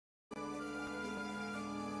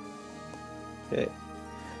Okay.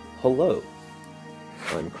 Hello,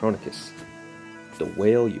 I'm Chronicus, the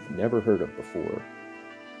whale you've never heard of before.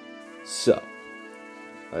 So,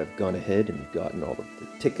 I've gone ahead and gotten all of the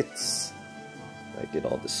tickets. I did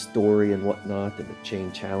all the story and whatnot, and the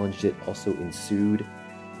chain challenge it also ensued.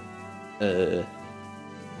 So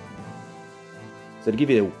to give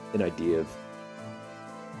you an idea of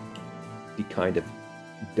the kind of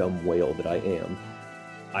dumb whale that I am,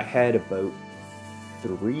 I had about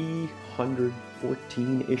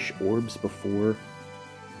 314-ish orbs before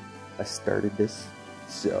I started this,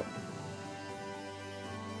 so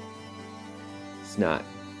it's not,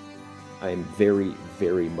 I am very,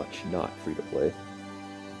 very much not free to play.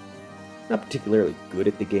 Not particularly good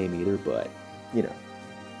at the game either, but, you know,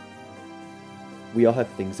 we all have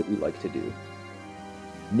things that we like to do.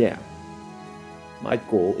 Now, my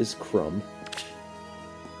goal is Crumb.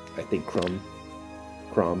 I think Crumb,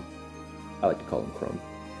 I like to call him Crumb,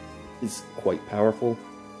 is quite powerful.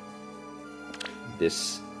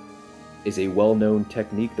 This is a well-known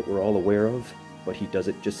technique that we're all aware of, but he does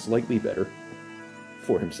it just slightly better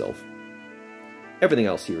for himself. Everything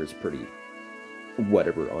else here is pretty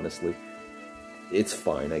whatever, honestly. It's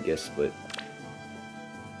fine, I guess, but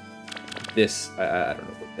this, I don't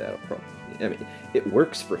know about that. Probably, I mean, it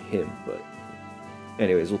works for him, but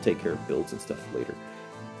anyways, we'll take care of builds and stuff later.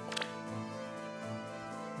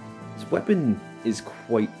 His weapon is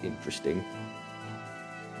quite interesting.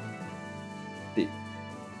 The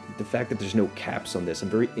fact that there's no caps on this, I'm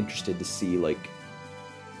very interested to see, like,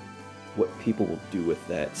 what people will do with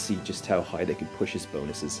that, see just how high they can push his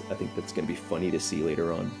bonuses. I think that's going to be funny to see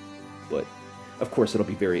later on, but of course it'll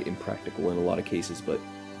be very impractical in a lot of cases, but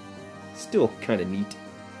still kind of neat.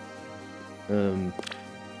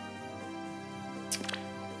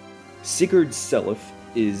 Sigurd Selif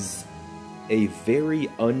is a very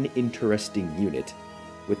uninteresting unit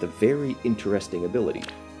with a very interesting ability.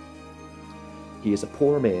 He is a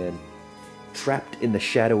poor man, trapped in the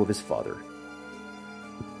shadow of his father,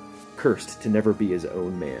 cursed to never be his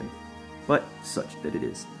own man, but such that it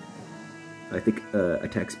is. I think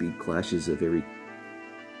attack speed clash is a very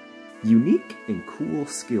unique and cool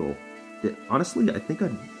skill that, honestly, I think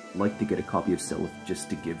I'd like to get a copy of Selif just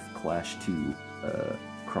to give clash to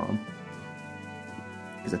Crom,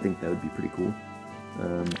 because I think that would be pretty cool.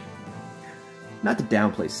 Not to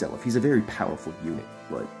downplay Selif, he's a very powerful unit,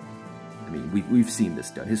 but I mean, we've seen this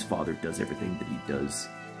done. His father does everything that he does.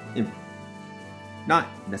 Not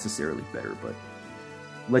necessarily better, but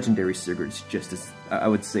Legendary Sigurd's just as, I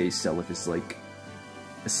would say Selif is like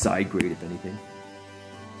a side grade, if anything.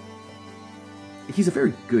 He's a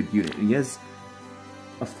very good unit, and he has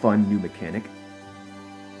a fun new mechanic,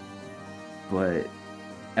 but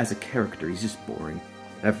as a character, he's just boring.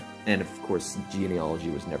 And of course,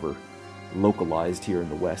 genealogy was never localized here in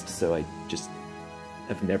the West, so I just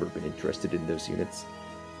have never been interested in those units.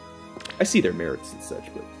 I see their merits and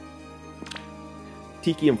such, but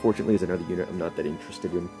Tiki, unfortunately, is another unit I'm not that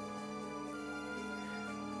interested in.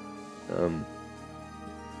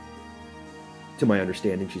 To my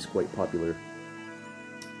understanding, she's quite popular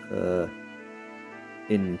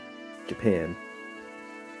in Japan,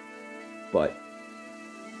 but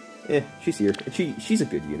she's here. And she's a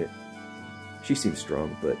good unit. She seems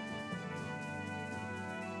strong, but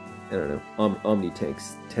I don't know. Omni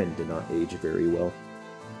tanks tend to not age very well.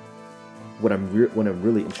 What I'm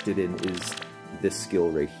really interested in is this skill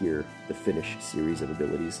right here, the Finish series of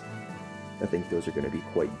abilities. I think those are going to be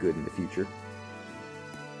quite good in the future.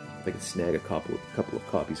 If I can snag a couple of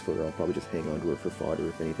copies for her, I'll probably just hang on to her for fodder,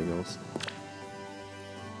 if anything else.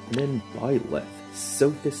 And then Byleth,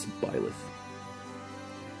 Sothis Byleth.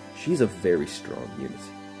 She's a very strong unit.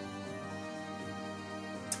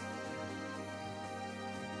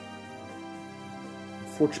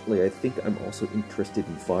 Unfortunately, I think I'm also interested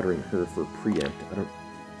in foddering her for preempt. I don't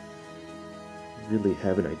really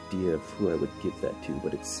have an idea of who I would give that to,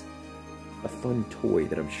 but it's a fun toy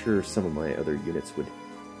that I'm sure some of my other units would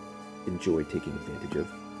enjoy taking advantage of.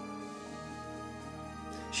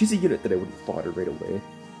 She's a unit that I wouldn't fodder right away.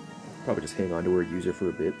 Probably just hang on to her, use her for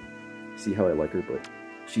a bit, see how I like her, but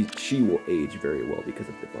she will age very well because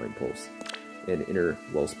of Divine Pulse, and Inner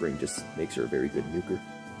Wellspring just makes her a very good nuker.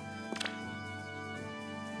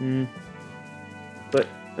 But,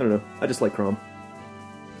 I don't know, I just like Crom.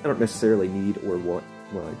 I don't necessarily need or want,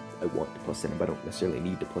 well, I want to plus 10 him, but I don't necessarily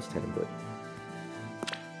need to plus 10 him,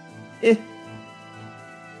 but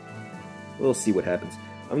we'll see what happens.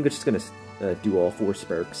 I'm just gonna do all 4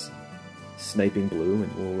 Sparks, sniping blue,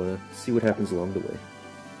 and we'll see what happens along the way.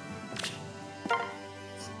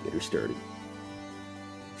 Let's get her started.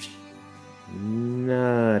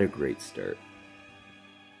 Not a great start.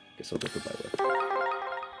 Guess I'll go for Byleth.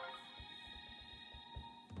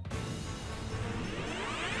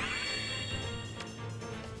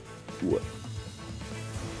 What?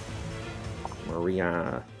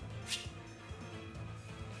 Maria.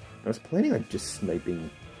 I was planning on just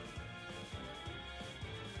sniping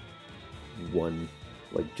one,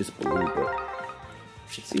 like, just blue, but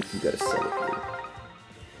let's see if we gotta sell it here.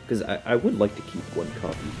 Because I would like to keep one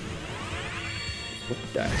copy. What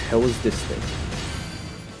the hell is this thing?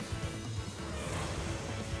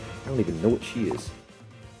 I don't even know what she is.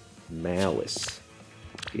 Malice.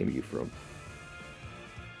 What game are you from?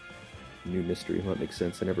 New mystery. Well, that makes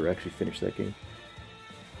sense. I never actually finished that game.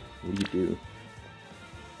 What do you do?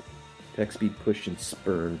 Attack speed, push, and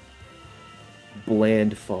spurn.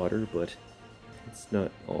 Bland fodder, but it's not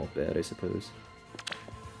all bad, I suppose.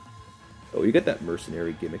 Oh, you got that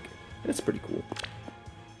mercenary gimmick. That's pretty cool.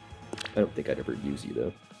 I don't think I'd ever use you,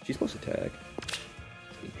 though. She's supposed to tag. It's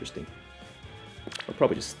interesting. I'll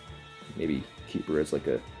probably just maybe keep her as like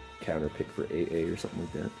a counter pick for AA or something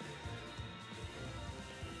like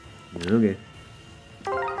that. Okay.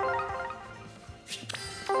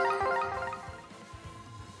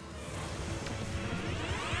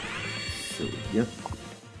 So, yeah.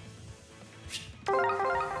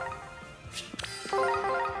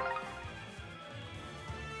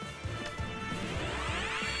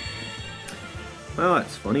 Well,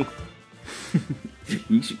 that's funny.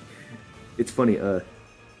 It's funny,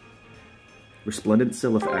 Resplendent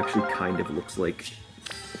Seliph actually kind of looks like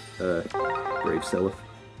Brave Seliph.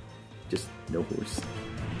 Just no horse,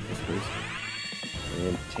 I suppose.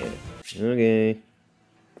 And Tanit. Okay.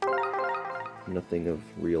 Nothing of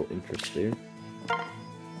real interest there.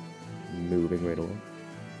 Moving right along.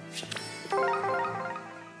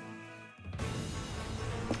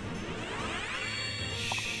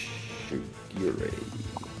 Shugure.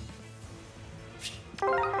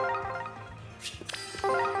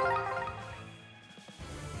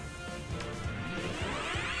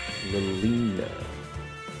 Melina.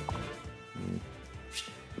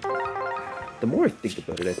 The more I think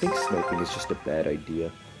about it, I think sniping is just a bad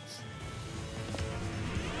idea.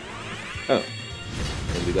 Oh.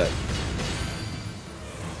 And we got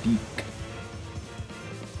Deke.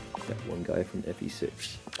 That one guy from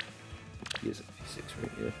FE6. He is FE6,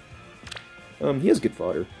 right? Yeah. He has good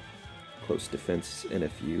fodder. Close defense,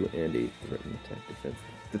 NFU, and a threaten attack defense.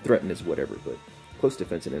 The threaten is whatever, but close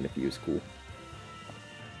defense and NFU is cool.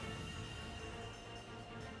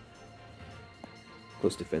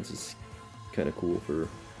 Close defense is kind of cool for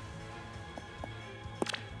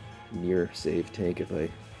near save tank if I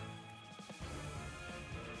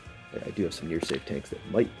do have some near save tanks that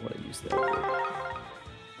might want to use that.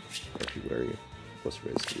 But actually, what are you? Plus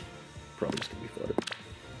res, probably just gonna be fodder.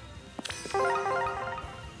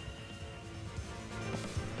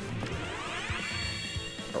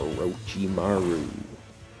 Orochimaru.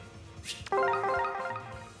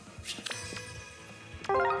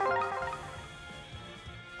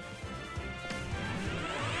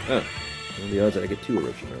 Oh, what are the odds that I get 2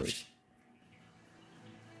 Orochimarus?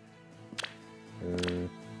 I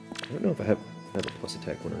don't know if I have a plus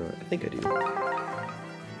attack one or not. I think I do.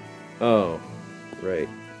 Oh, right.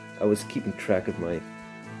 I was keeping track of my...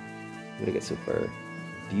 What did I get so far?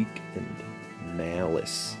 Deke and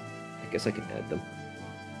Malice. I guess I can add them.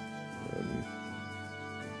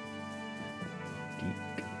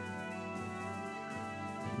 Deke.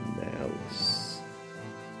 Malice.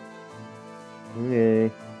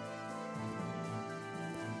 Okay.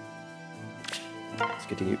 Let's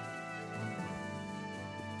continue.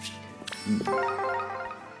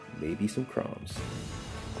 Maybe some crumbs.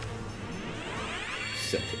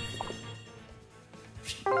 Second.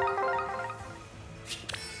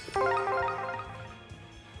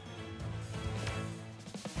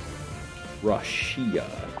 Rashia.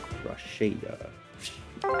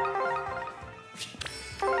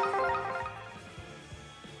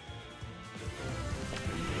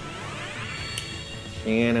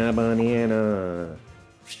 Shanna banana.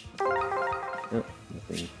 Oh,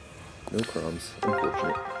 nothing. No crumbs.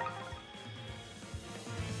 Unfortunate.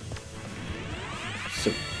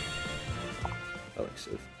 So, I like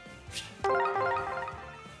Sith.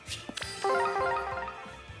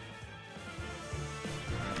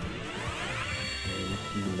 And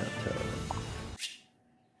Hinata.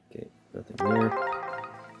 Okay, nothing there.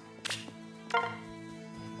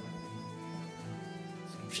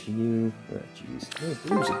 Let's continue. Ah, jeez. Oh,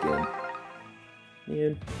 blues again.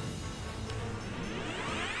 Man.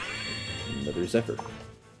 Another Zephyr.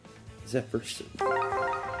 Zephyr Sith.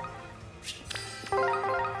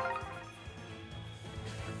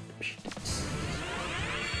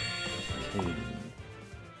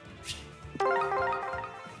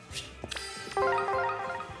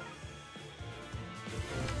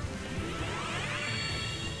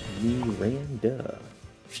 Duh.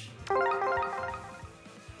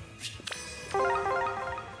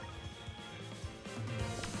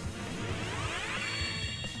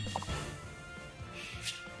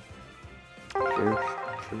 Church.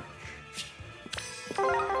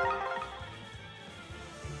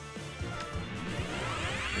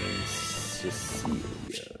 And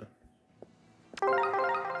Cecilia.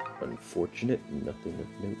 Unfortunate, nothing of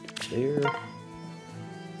note there.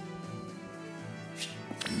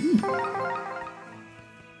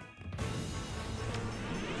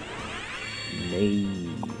 May.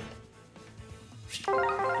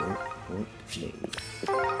 Don't want May.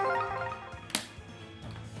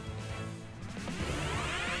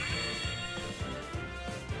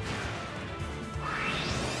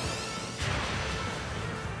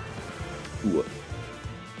 Ooh.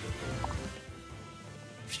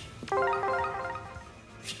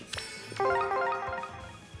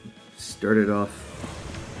 Started off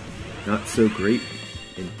not so great,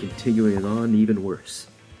 and continuing on even worse.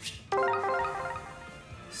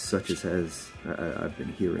 Such as I've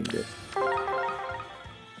been hearing that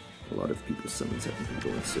a lot of people's summons haven't been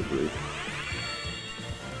going so great.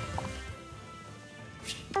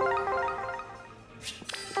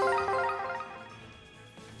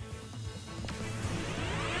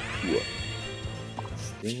 Whoa.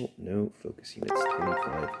 Still no focus units,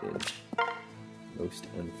 25 in. Most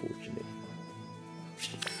unfortunate.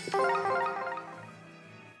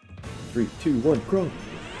 3, 2, 1, crawl!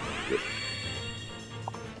 Yep.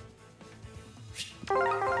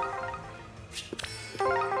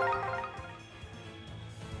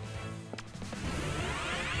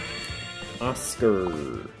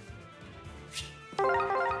 Oscar.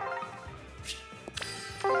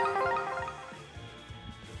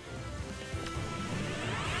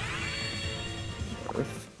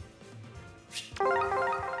 Earth.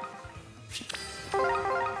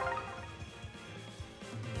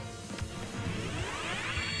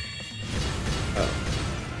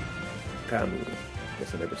 Camu.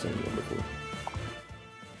 Guess I never seen one before.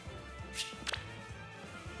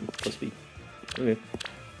 Plus B. Okay.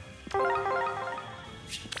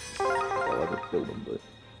 I'll ever build them, but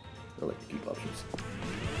I like to keep options.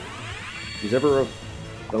 If there's ever a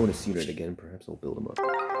bonus unit again, perhaps I'll build them up.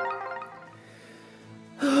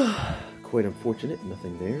 Quite unfortunate,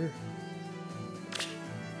 nothing there.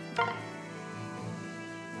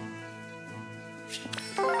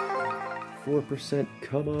 4%,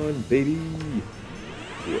 come on, baby!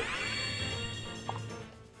 What?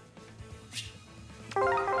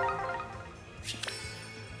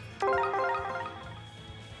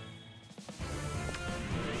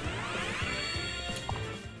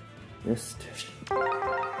 Missed.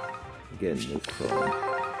 Again, no crawl.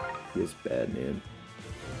 He is bad, man.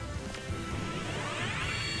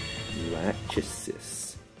 Lachesis.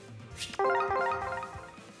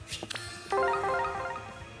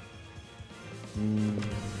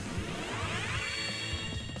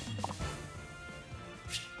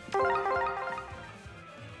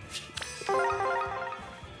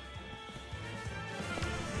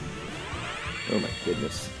 Oh my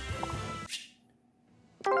goodness.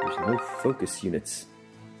 There's no focus units.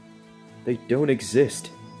 They don't exist.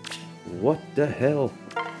 What the hell?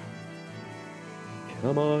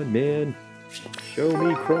 Come on, man. Show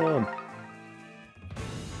me Crom.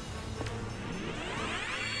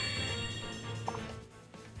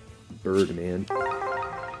 Birdman.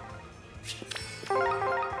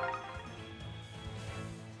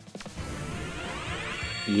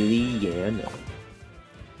 Iliana.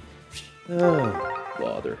 Oh,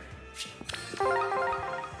 bother.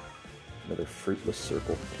 Another fruitless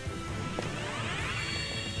circle.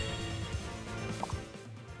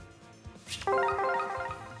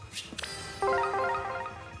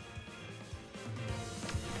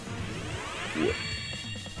 What?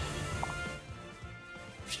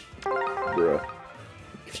 Bruh.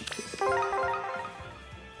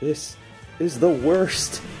 This is the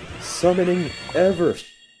worst summoning ever.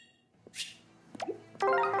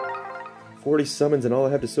 40 summons and all I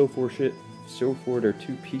have to show for it are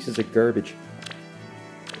 2 pieces of garbage.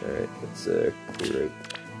 Alright, let's clear out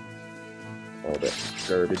all that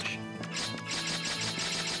garbage.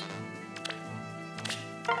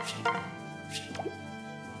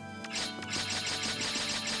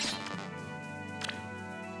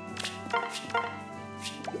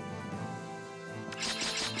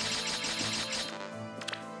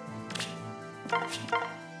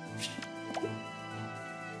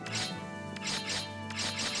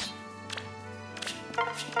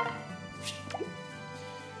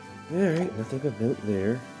 Alright, nothing of note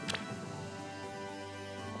there.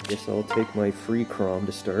 Guess I'll take my free Crom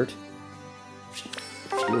to start. She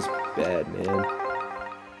is bad, man.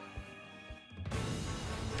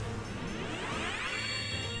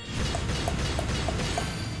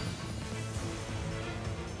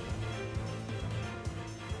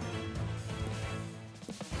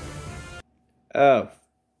 Oh,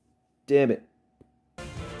 damn it.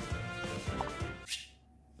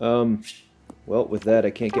 Well, with that,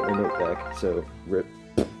 I can't get my note back, so rip.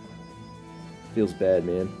 Feels bad,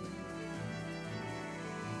 man.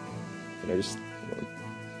 Can I just... Hold on.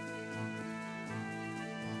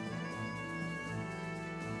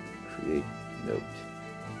 Create note.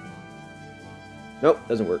 Nope,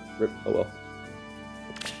 doesn't work. Rip. Oh well.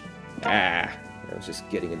 Ah! I was just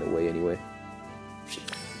getting in the way anyway.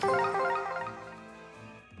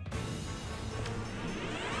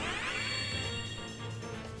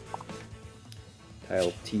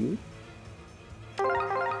 Tile 2.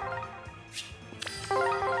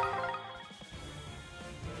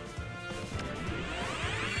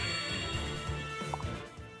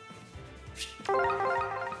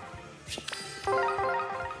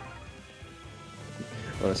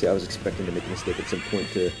 Honestly, I was expecting to make a mistake at some point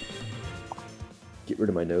to get rid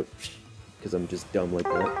of my note, because I'm just dumb like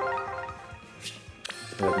that.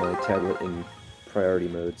 I have my tablet in priority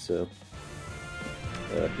mode, so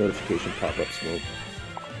notification pop-ups won't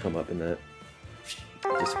come up in that.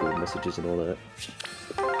 Discord messages and all that.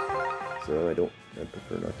 So I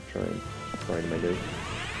prefer not to try and find my note.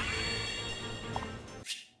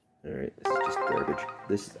 Alright, this is just garbage.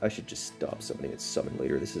 I should just stop summoning and summon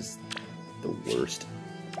later. This is the worst.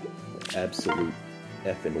 The absolute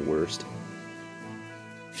effing worst.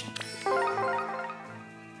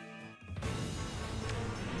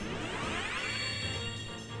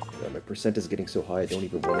 My percent is getting so high I don't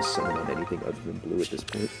even want to summon on anything other than blue at this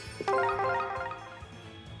point.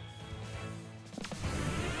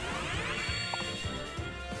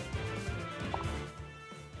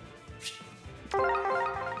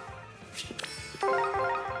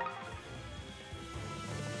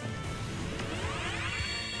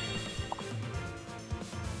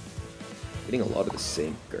 Getting a lot of the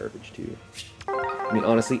same garbage too. I mean,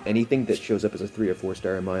 honestly, anything that shows up as a 3 or 4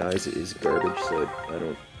 star in my eyes is garbage, so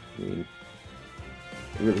I mean,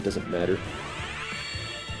 it really doesn't matter.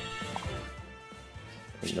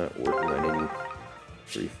 I'm not working on any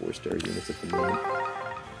 3, 4 star units at the moment.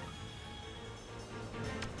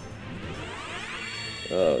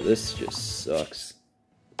 Oh, this just sucks.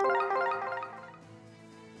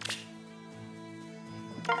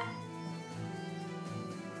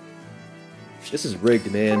 This is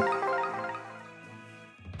rigged, man.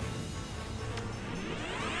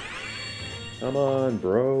 Come on,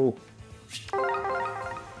 bro.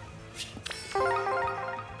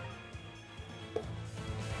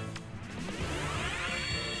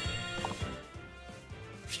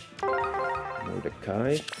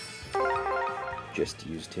 Mordecai. Just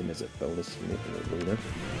used him as a bonus unit in Arena.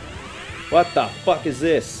 What the fuck is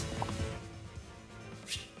this?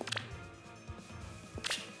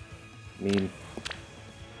 I mean,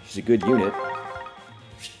 she's a good unit.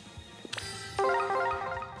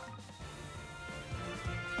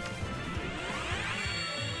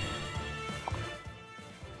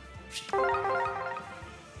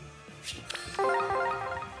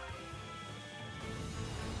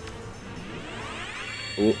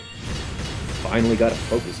 Oh, finally got a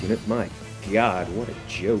focus unit. My god, what a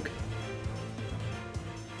joke.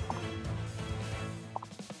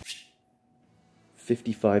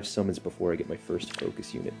 "55 summons before I get my first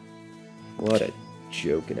focus unit. What a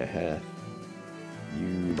joke and a half. You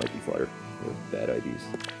might be fodder or bad IDs.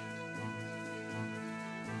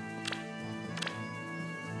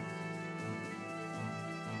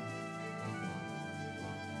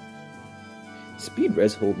 Speed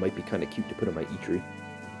res hold might be kind of cute to put on my E-tree,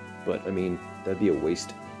 but I mean, that'd be a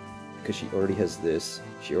waste, because she already has this,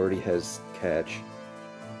 she already has catch,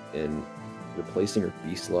 and replacing her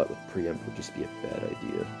B slot with preempt would just be a bad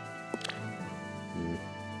idea.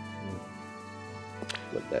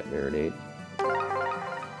 Let that marinate.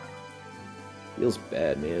 Feels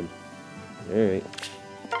bad, man. Alright.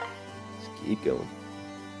 Let's keep going.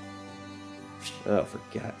 Oh, for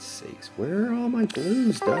God's sakes. Where are all my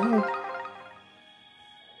blues, dog?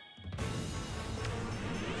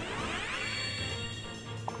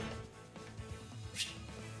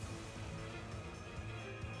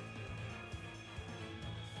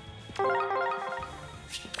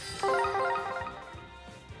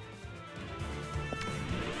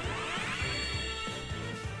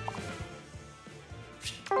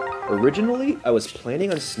 Originally, I was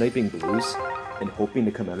planning on sniping blues and hoping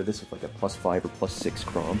to come out of this with like a +5 or +6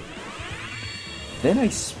 Crom. Then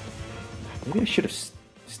maybe I should have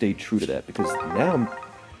stayed true to that, because now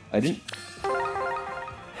I didn't...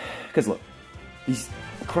 Because look,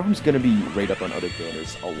 Chrome's gonna be right up on other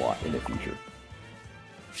banners a lot in the future.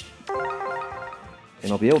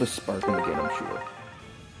 And I'll be able to spark him again, I'm sure.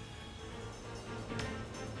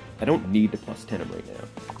 I don't need to plus 10 him right now,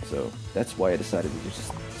 so that's why I decided to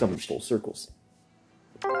just summon full circles.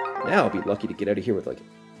 Now I'll be lucky to get out of here with like,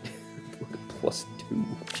 plus 2,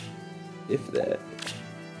 if that.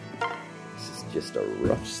 This is just a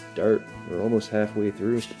rough start. We're almost halfway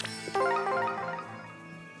through.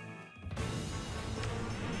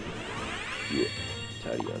 Yeah,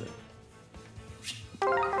 Tatiana.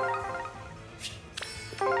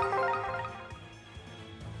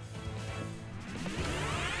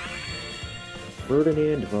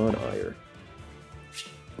 Ferdinand von Eyre.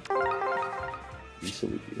 We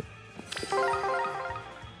salute you.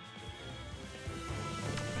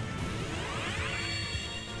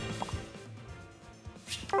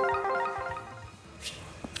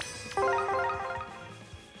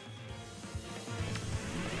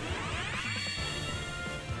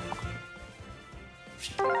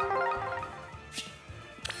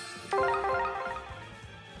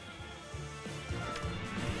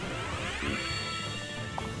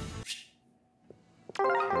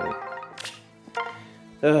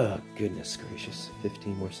 Oh, goodness gracious.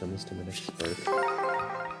 15 more summons to my next spark.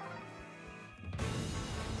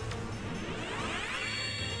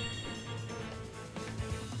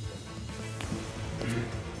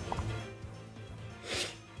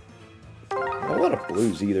 Not a lot of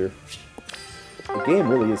blues either. The game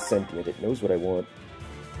really is sentient. It knows what I want.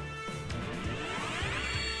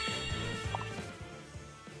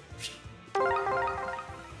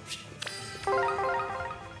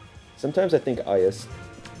 Sometimes I think IS,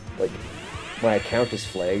 like, my account is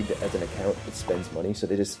flagged as an account that spends money, so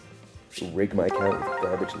they just rig my account with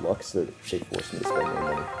garbage luck so that they force me to spend more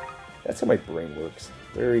money. That's how my brain works.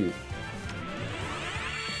 Very, what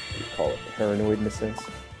do you call it, paranoid in a sense?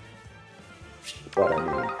 But I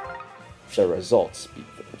mean, the results speak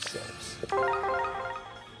for themselves.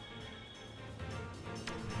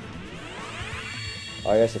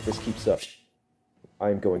 IS, if this keeps up, I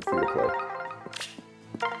am going free to play.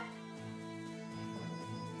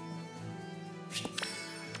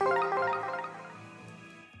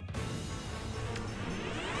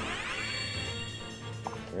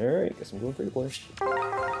 Alright, guess I'm going free to play.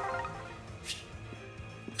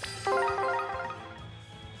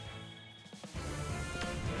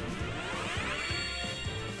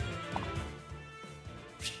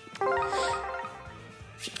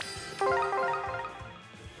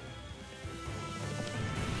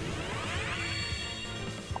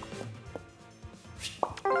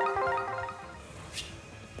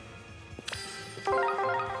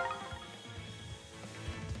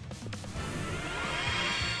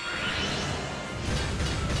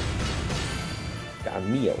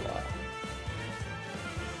 Camila.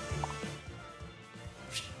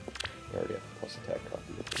 I already have a plus attack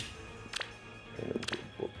copy of it. And a good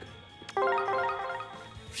book.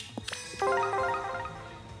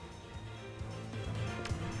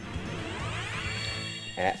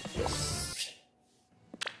 Atlas.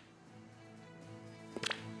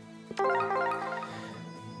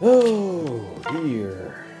 Oh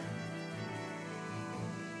dear.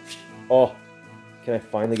 Oh, can I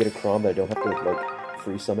finally get a Crom that I don't have to like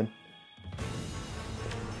free summon?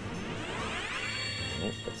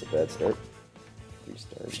 Oh, that's a bad start. 3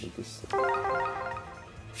 stars, Lucas.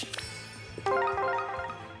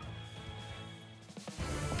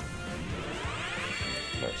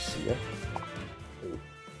 Marcia. Ooh.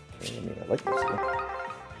 Okay, I mean, I like Marcia.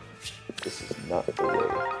 But this is not the way.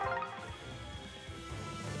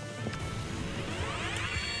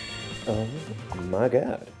 Oh my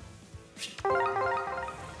god.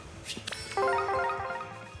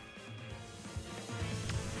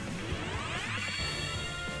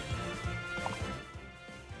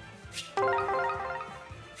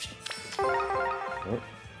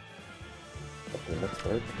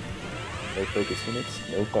 No focus units,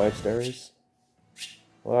 no 5 stars.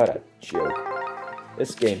 What a joke.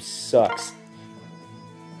 This game sucks.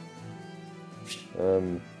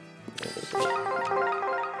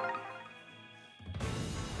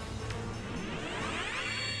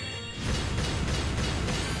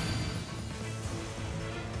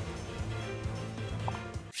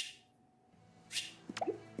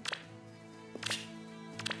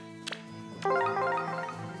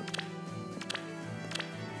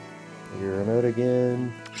 Clear him out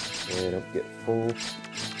again. And don't get full.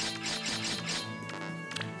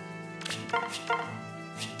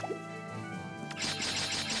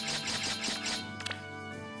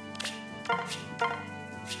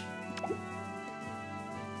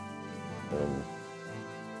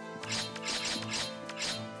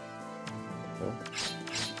 Well.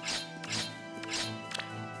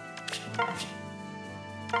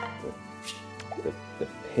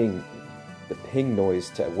 The ping noise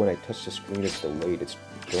when I touch the screen is delayed. It's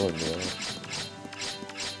throwing me off.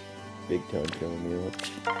 Big time throwing me off.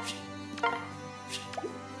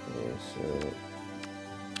 Yeah, so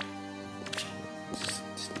this is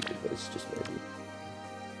stupid, but it's just what I do.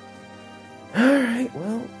 Alright,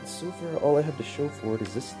 well, so far all I have to show for it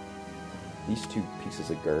is these two pieces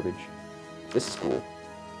of garbage. This is cool.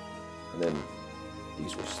 And then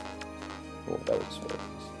these were... Well, that was smart.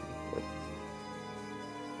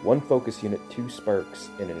 One focus unit, 2 sparks,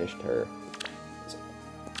 and an Ishtar.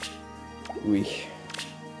 Ooh.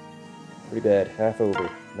 Pretty bad. Half over.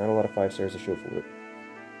 Not a lot of 5 stars to show for it.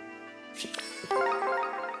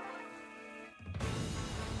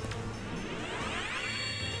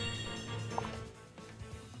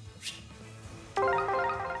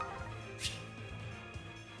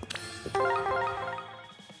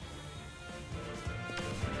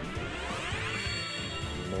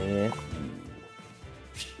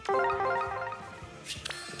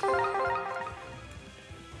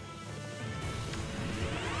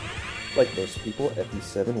 Like most people,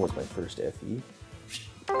 FE7 was my first FE,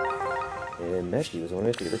 and Matthew was one of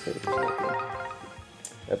my favorite characters in that game.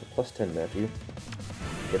 I have a +10 Matthew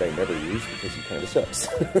that I never use because he kind of sucks.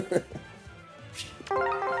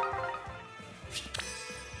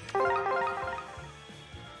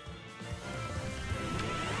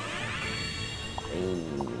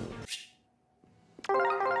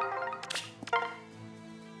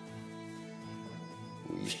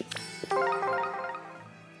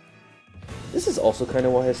 This is also kind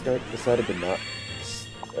of why I decided to not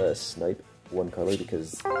snipe one color,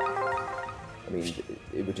 because, I mean,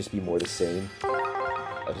 it would just be more the same.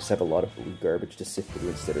 I just have a lot of blue garbage to sift through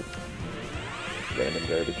instead of random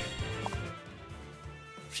garbage.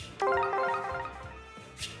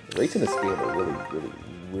 The rates in this game are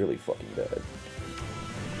really fucking bad.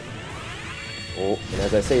 Oh, and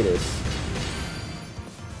as I say this,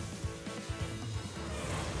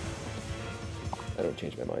 I don't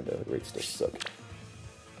change my mind though, the rates still suck.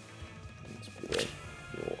 It's pretty bad.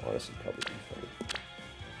 It will honestly probably be funny.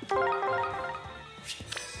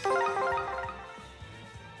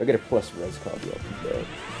 If I get a plus res copy, I'll keep that.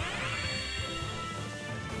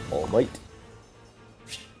 All Might.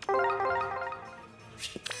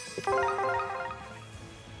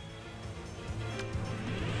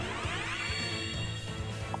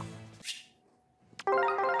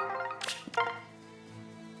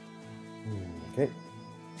 Okay.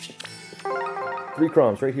 3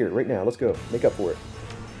 Chroms right here, right now. Let's go. Make up for it.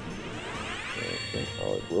 Okay,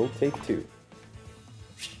 I will take 2.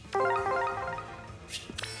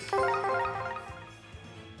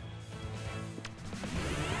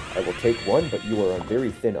 I will take 1, but you are on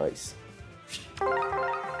very thin ice.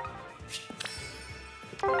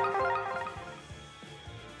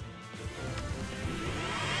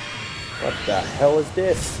 What the hell is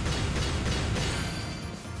this?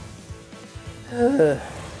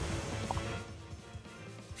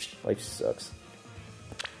 Life sucks.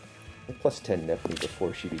 I +10 nepped me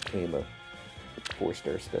before she became a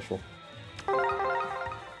 4-star special.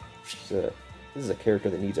 This is a character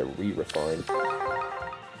that needs a re-refine.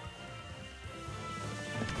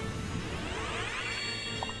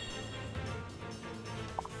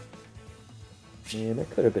 Man, that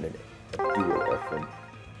could have been a dual F1.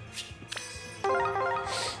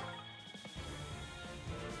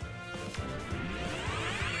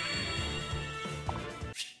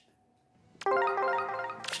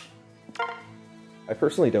 I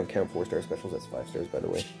personally don't count 4-star specials as 5 stars, by the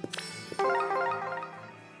way.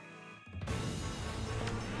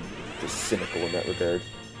 Just cynical in that regard.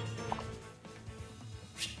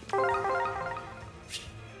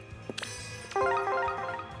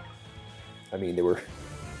 I mean, they were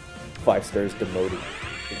 5 stars demoted.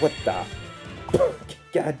 What the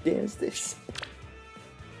goddamn is this?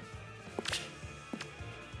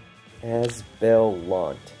 Asbel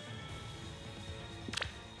Lant.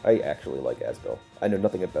 I actually like Asbel. I know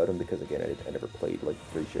nothing about him because, again, I never played, like,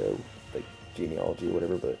 3-show, like, genealogy or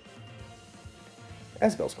whatever, but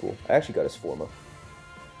Asbel's cool. I actually got his Forma.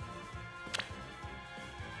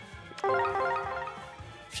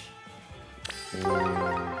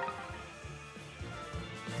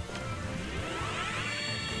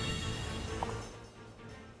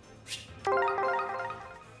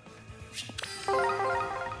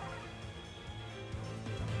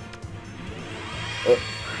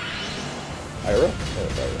 Ira? Oh,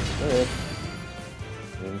 it's Ira. Alright.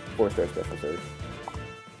 I mean, 4-star specials are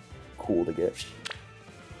cool to get.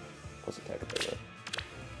 Plus attack ability.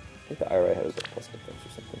 think the IRI has like plus defense or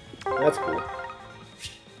something. That's cool.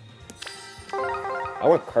 I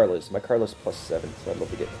want Carlos. My Carlos plus 7, so I'd love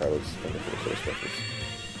to get Carlos from the first reference.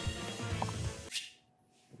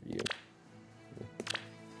 Review.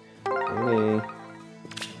 Okay.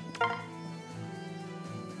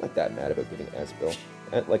 Not that mad about getting Asbel.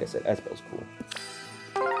 Like I said, Asbel's cool.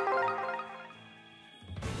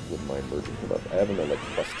 Wouldn't mind merging him up. I have him at like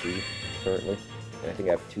plus 2 currently. And I think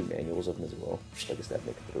I have 2 manuals of him as well. So I guess that'd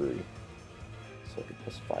make 3. So I could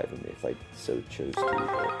plus 5 him if I so chose to.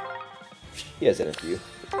 But he has energy.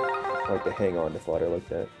 I like to hang on to fodder like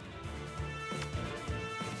that.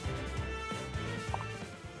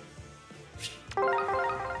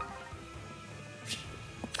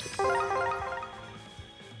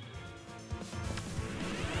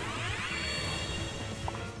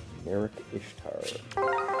 Merrick Ishtar.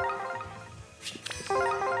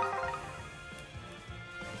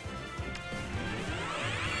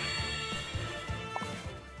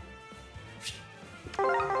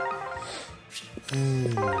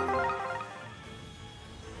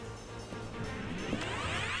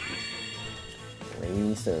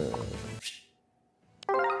 Rainy sun.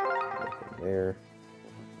 Nothing there.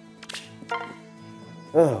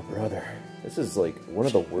 Oh, brother. This is like one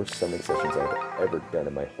of the worst summoning sessions I've ever done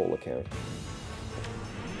in my whole account.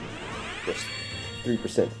 Just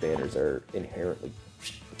 3% banners are inherently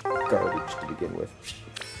garbage to begin with.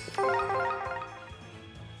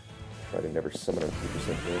 Try to never summon on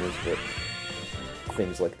 3% banners, but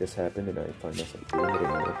things like this happen and I find myself doing it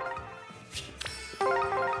anyway.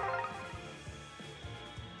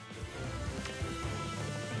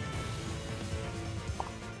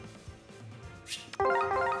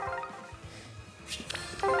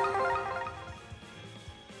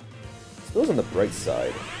 Those on the bright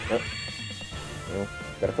side. Oh. Well,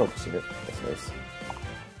 gotta focus on it. That's nice.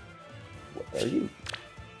 What are you?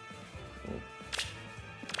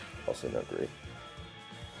 Also not great.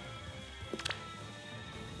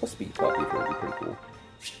 Plus speed copy would be pretty cool.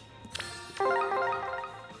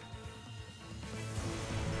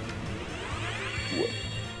 What?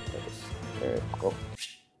 Alright, well.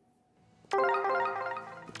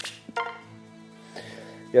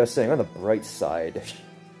 Yeah, I was saying, on the bright side,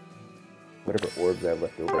 whatever orbs I have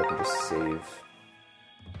left over, I can just save.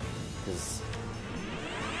 Because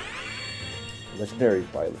Legendary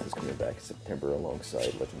Violet is coming back in September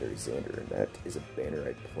alongside Legendary Xander, and that is a banner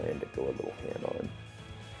I plan to go a little ham on.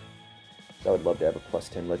 So I would love to have a plus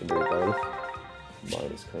 10 Legendary Violet.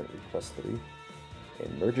 Mine is currently plus 3.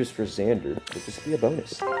 And merges for Xander would just be a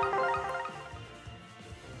bonus.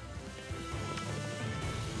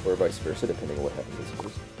 Or vice versa, depending on what happens this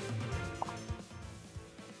first.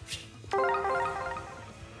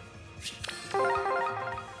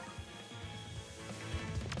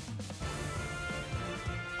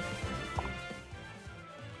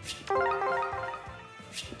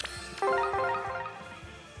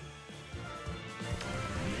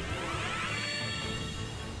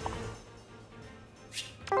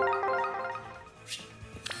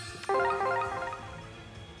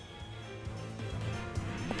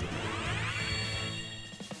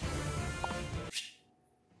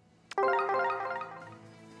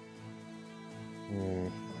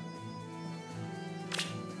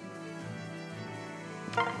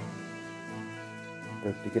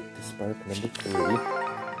 To get to spark number 3.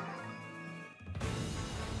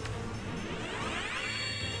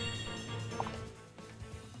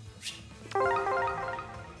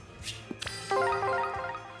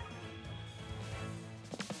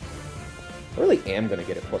 I really am going to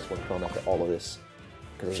get a plus 1 Crom after all of this.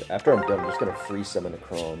 Because after I'm done, I'm just going to free summon a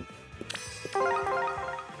Crom.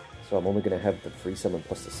 So I'm only going to have the free summon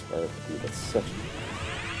plus the spark. Dude, that's such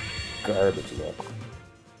garbage luck.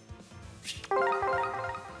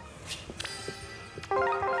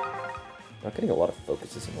 Not getting a lot of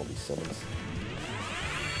focuses in all these summons.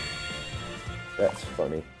 That's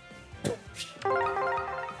funny.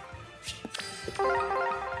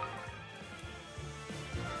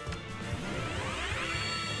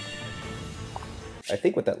 I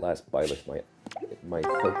think with that last Byleth, my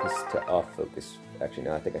focus to off focus. Actually,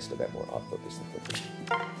 no, I think I still got more off focus than focus.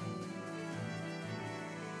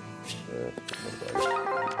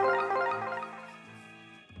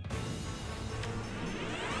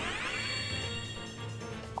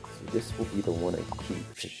 This will be the one I keep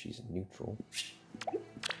because she's neutral.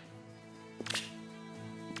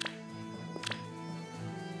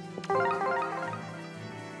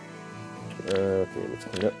 Okay, let's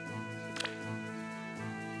clean up.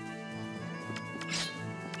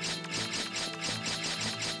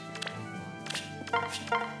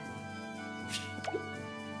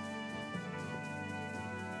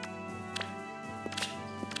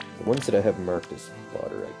 The ones that I have marked as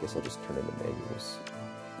fodder, I guess I'll just turn into manuals.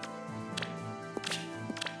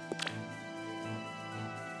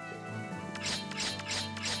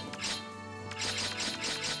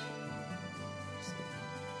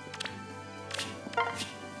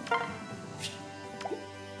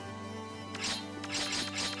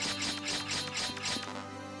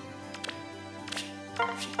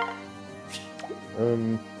 Let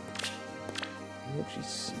me actually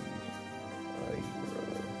see.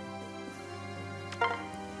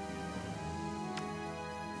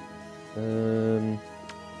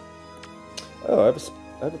 Oh, I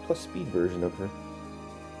have a plus speed version of her.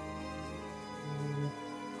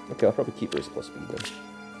 Okay, I'll probably keep her as plus speed then.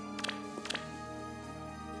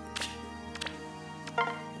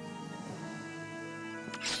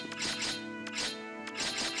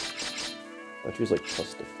 I thought she was like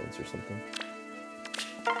plus defense or something.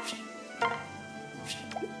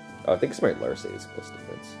 Oh, I think Smart Larse is plus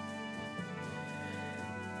defense.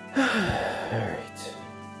 Alright.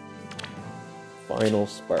 Final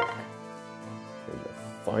spark. And the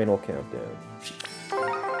final countdown.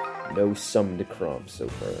 No summon to Crom so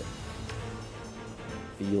far.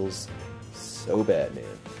 Feels so bad, man.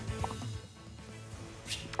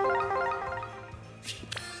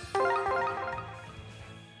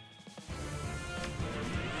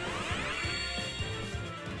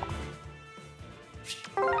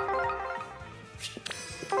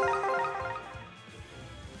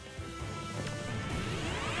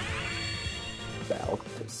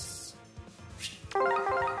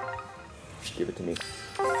 Give it to me.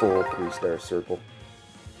 Full 3-star circle.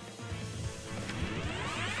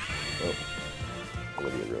 Oh.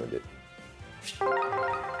 Olivia ruined it.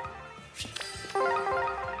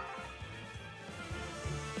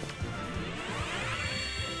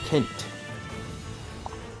 Kent.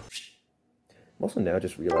 I'm also now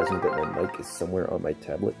just realizing that my mic is somewhere on my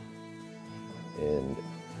tablet. And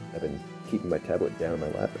I've been keeping my tablet down my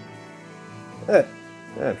lap.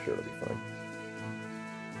 I'm sure it'll be fine.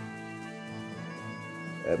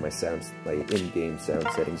 I have my in-game sound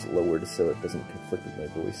settings lowered so it doesn't conflict with my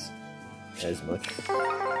voice as much.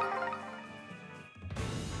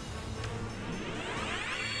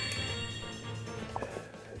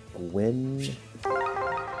 Gwen...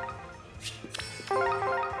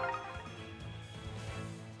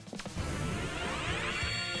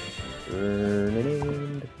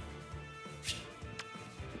 Ferdinand...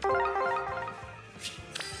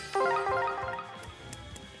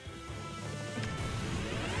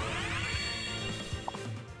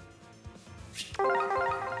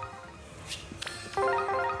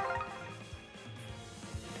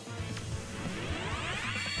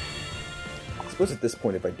 I suppose at this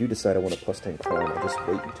point, if I do decide I want to plus 10 Crom, I'll just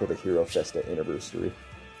wait until the Hero Festa anniversary.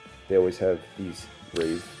 They always have these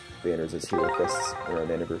Brave banners as Hero Fests around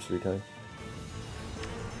anniversary time.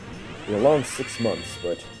 Been a long 6 months,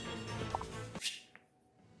 but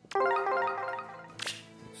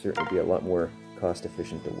it'll certainly be a lot more cost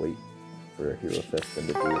efficient to wait for a Hero Fest than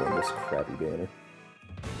to do on this crappy banner.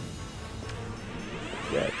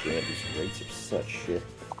 God damn, these rates are such shit.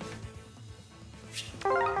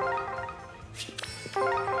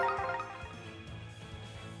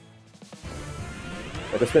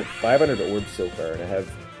 Like, I spent 500 orbs so far, and I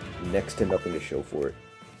have next to nothing to show for it.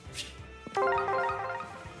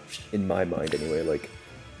 In my mind, anyway. Like,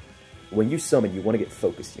 when you summon, you want to get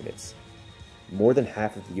focus units. More than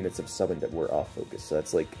half of the units I've summoned that were off focus, so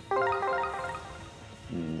that's like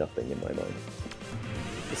nothing in my mind.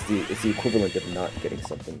 It's the equivalent of not getting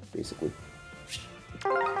something, basically.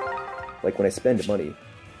 Like, when I spend money,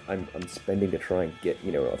 I'm spending to try and get,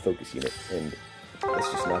 you know, a focus unit, and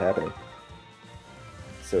it's just not happening.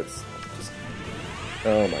 So it's just...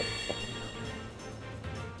 Oh my fucking...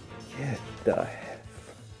 Get the heck...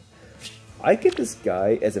 I get this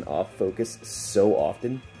guy as an off focus so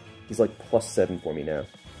often. He's like +7 for me now.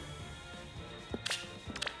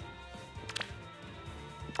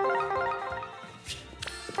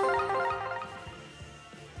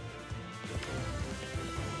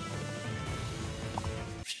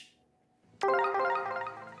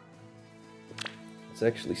 Let's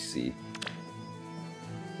actually see.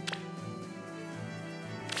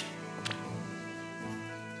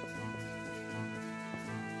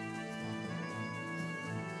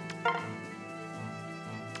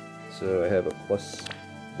 So I have a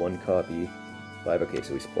 +1 copy, 5, okay,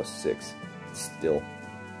 so he's +6. Still.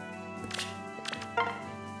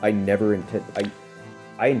 I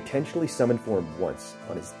intentionally summoned for him once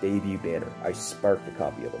on his debut banner. I sparked a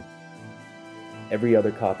copy of him. Every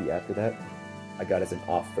other copy after that, I got as an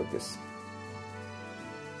off focus.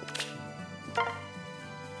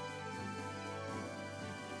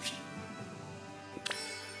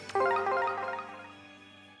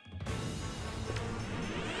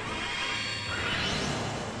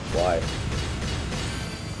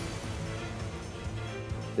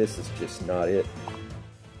 this is just not it.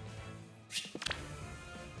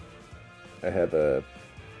 I have a,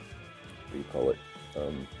 what do you call it?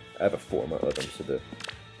 I have a forma of them, so the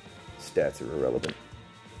stats are irrelevant.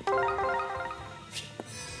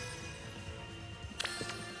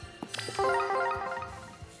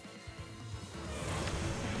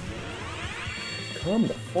 Come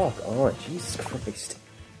the fuck on, Jesus Christ.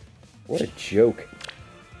 What a joke.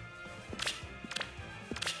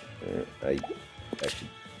 I actually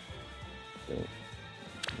don't.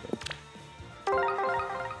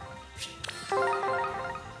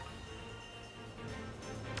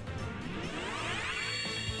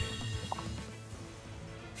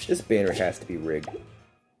 This banner has to be rigged.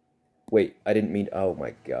 Wait, I didn't mean. Oh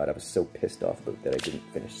my god, I was so pissed off about that I didn't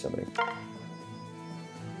finish summoning.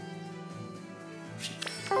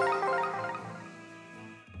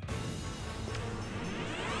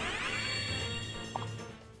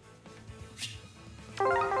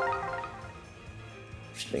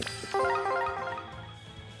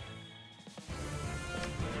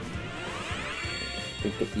 I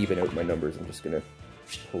think to even out my numbers, I'm just gonna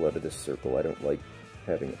pull out of this circle. I don't like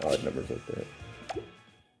having odd numbers like that.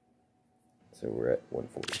 So we're at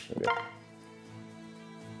 140. Okay.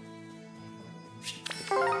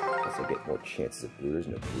 Unless I get more chances of blue. There's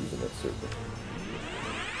no blues in that circle.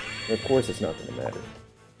 And of course, it's not gonna matter.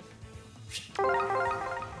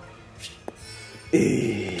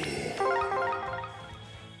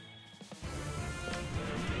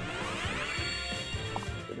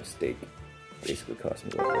 The mistake basically cost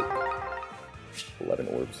me what, like 11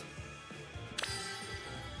 orbs.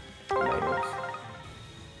 9 orbs.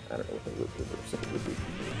 I don't know what the reverse of it would be.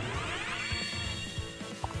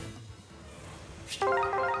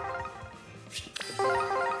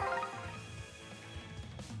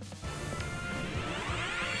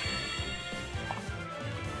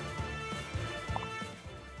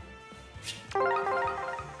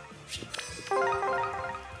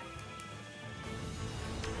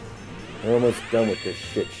 We're almost done with this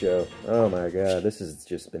shit show. Oh my god, this has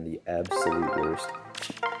just been the absolute worst.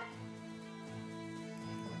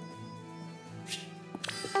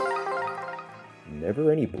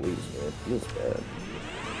 Never any blues, man. It feels bad.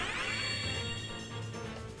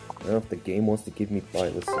 Well, if the game wants to give me buy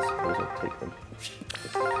lists, I suppose I'll take them.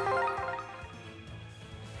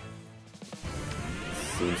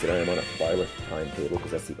 Seems that I am on a Violet timetable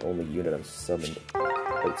because that's the only unit I'm summoned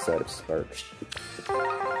outside of Spark.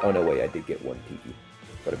 Oh no, wait, I did get one PP,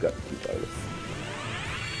 but I've got 2 Violets.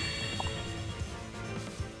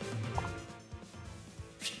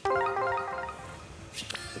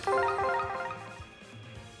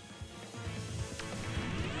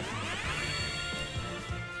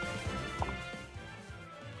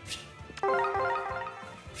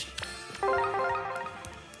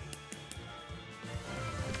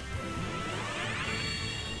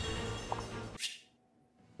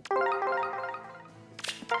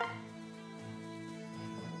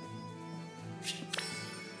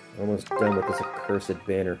 Almost done with this accursed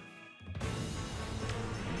banner.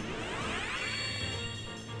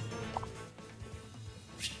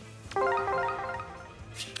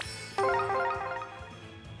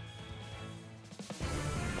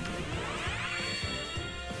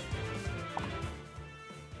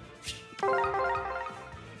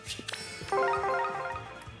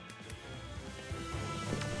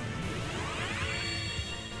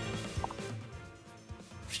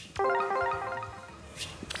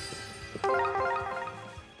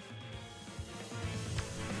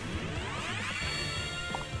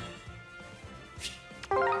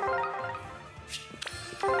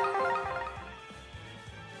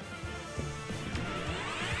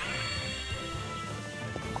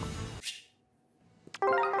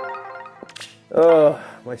 Oh,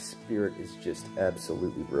 my spirit is just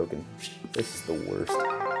absolutely broken. This is the worst.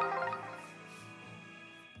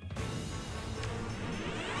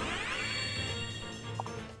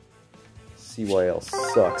 CYL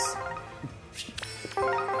sucks.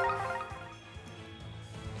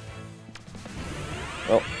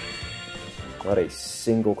 Oh, not a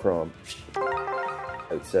single Crom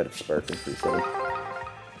outside of Spark and 370.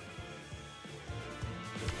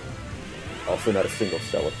 Also not a single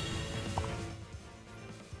Seller.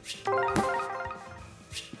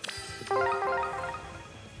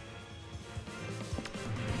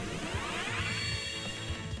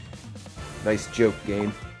 Nice joke,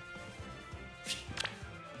 game.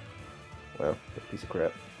 Wow, that piece of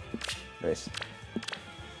crap. Nice.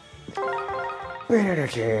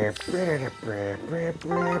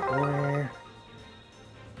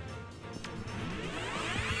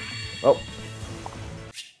 Oh.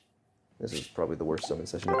 This is probably the worst summon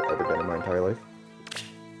session I've ever done in my entire life.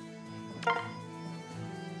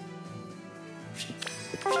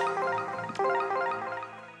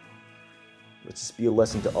 Let's just be a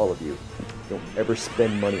lesson to all of you. Don't ever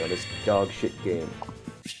spend money on this dog shit game.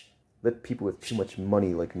 Let people with too much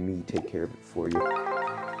money like me take care of it for you.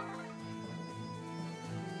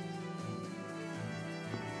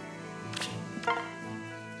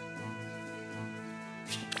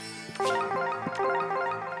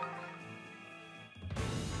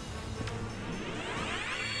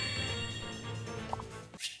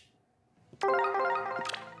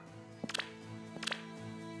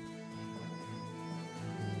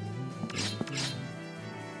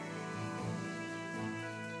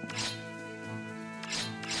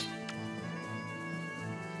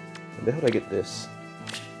 How did I get this?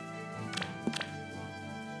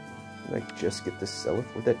 Did I just get this Celiph?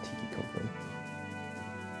 Where'd that Tiki come from?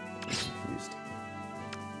 I'm confused.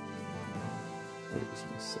 Where is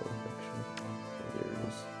my Celiph actually? Oh, there it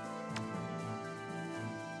is.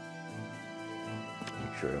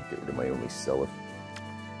 Make sure I don't get rid of my only Celiph.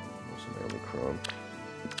 Also my only Chrome.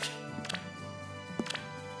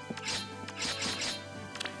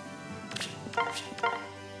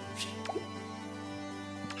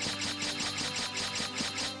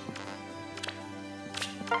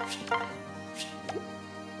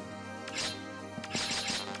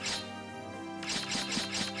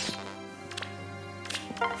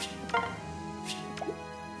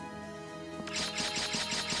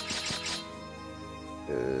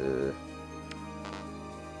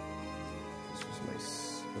 This was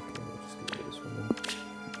nice. Okay, we'll just get rid of this one then.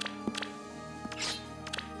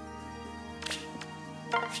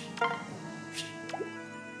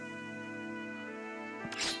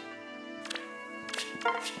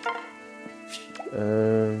 I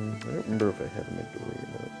don't remember if I have a Midori or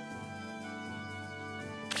not.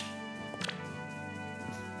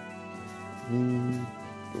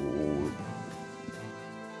 Midori.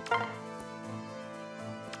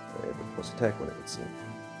 I have a plus attack when it would seem.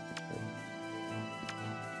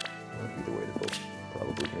 Either way, they're both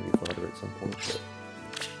probably going to be father at some point, but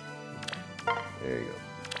there you go.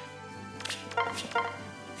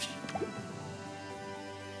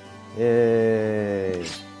 Yay!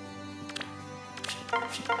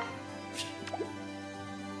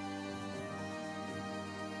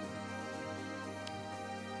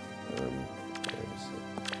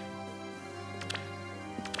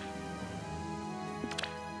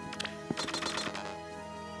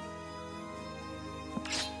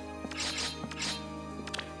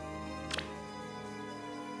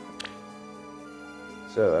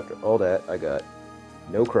 So after all that, I got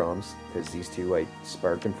no Chroms, because these two I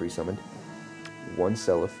sparked and free summoned, one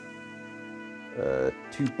Celiph,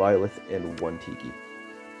 2 Byleth, and 1 Tiki.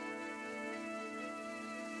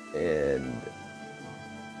 And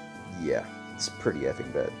yeah, it's pretty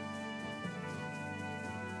effing bad.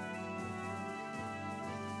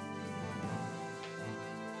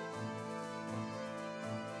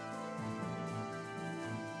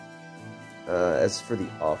 As for the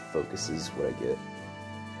off focuses, what I get,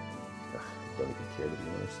 I don't even care, to be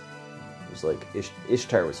honest. It was like,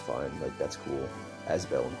 Ishtar was fine, like, that's cool.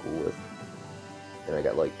 Asbel I'm cool with. And I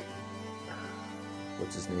got, like,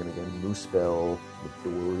 what's his name again? Moosebell,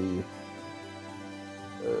 Midori,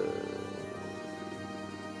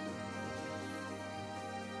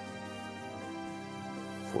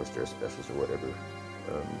 4-star specials or whatever.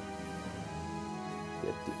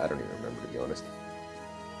 Yeah, I don't even remember, to be honest.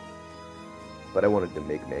 But I wanted to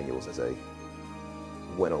make manuals as I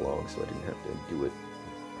went along, so I didn't have to do it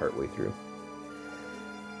partway through.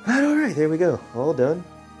 But alright, there we go. All done.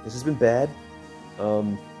 This has been bad.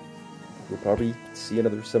 You'll probably see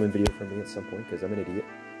another summon video from me at some point, because I'm an idiot.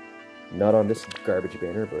 Not on this garbage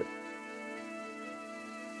banner, but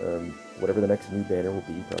whatever the next new banner will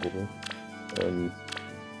be, probably.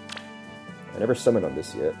 I never summoned on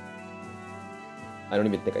this yet. I don't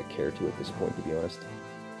even think I care to at this point, to be honest.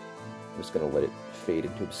 I'm just gonna let it fade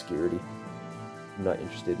into obscurity. I'm not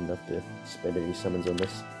interested enough to spend any summons on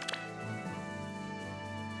this.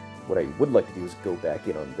 What I would like to do is go back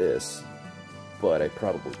in on this, but I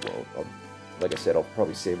probably won't. Like I said, I'll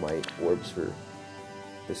probably save my orbs for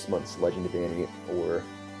this month's Legend of Banning, or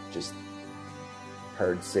just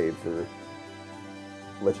hard save for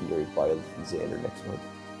Legendary Violet and Xander next month.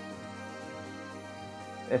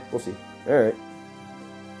 We'll see. Alright.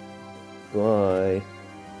 Bye.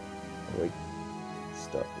 Wait.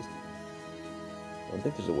 Stop this. I don't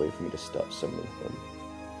think there's a way for me to stop summoning from.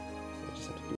 I just have to do